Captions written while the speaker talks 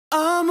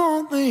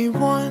only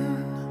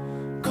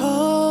one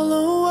call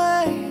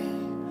away.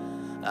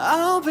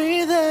 I'll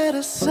be there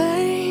to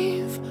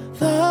save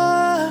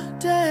the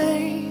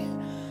day.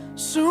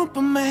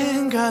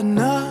 Superman got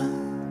nothing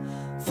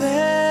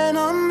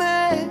on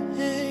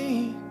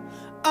me.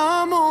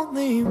 I'm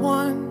only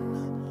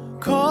one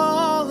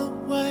call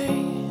away.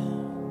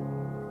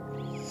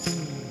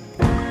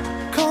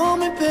 Call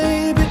me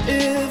baby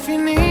if you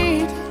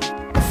need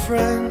a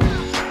friend.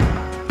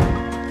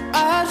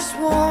 I just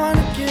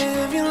wanna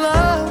give you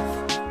love.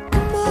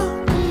 Come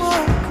on, come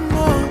on, come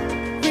on.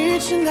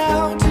 Reaching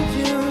out to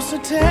you, so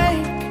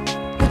take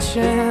a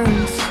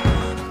chance.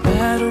 No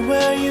matter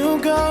where you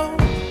go,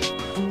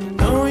 you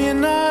know you're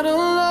not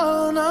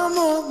alone. I'm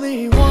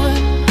only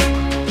one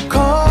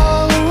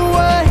call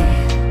away.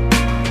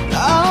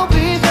 I'll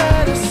be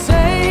there to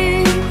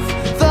save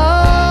the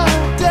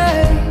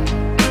day.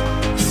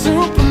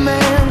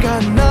 Superman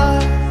got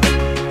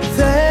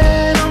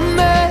nothing on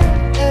me.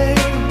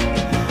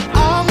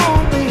 I'm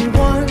only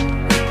one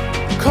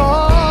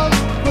call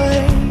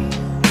away.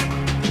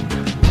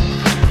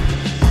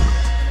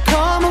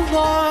 Come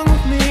along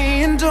with me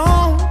and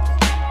don't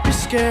be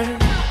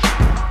scared.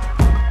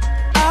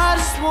 I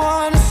just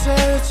wanna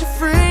set you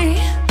free.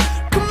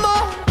 Come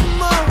on,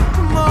 come on,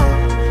 come on.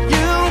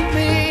 You and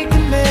me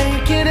can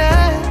make it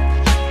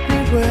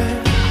anywhere.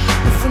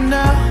 And for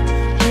now,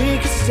 we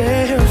can stay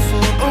here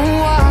for a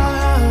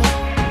while.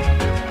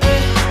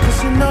 Yeah, 'cause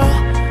you know,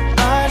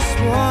 I just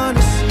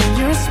wanna see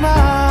you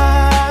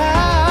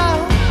smile.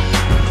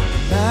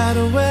 No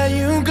matter where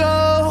you go,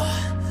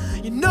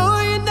 you know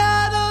you're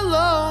not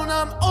alone.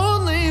 I'm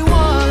only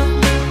one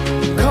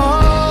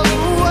call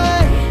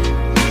away.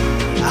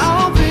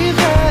 I'll be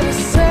there to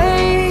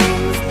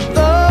save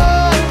the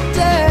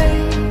day.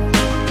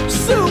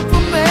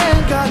 Superman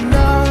got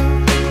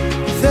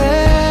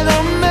nothing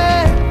on me.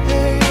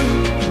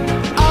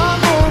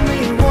 I'm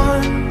only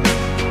one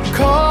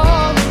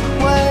call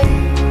away.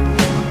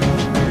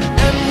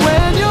 And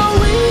when you're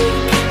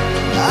weak,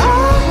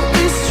 I'll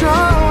be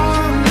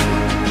strong.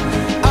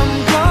 I'm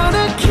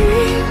gonna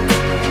keep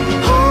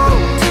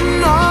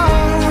holding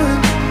on.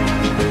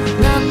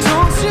 Now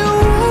don't you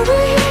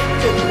worry,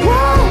 it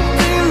won't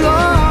be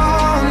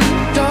long,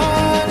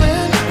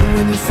 darling. And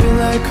when you feel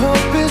like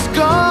hope is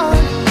gone,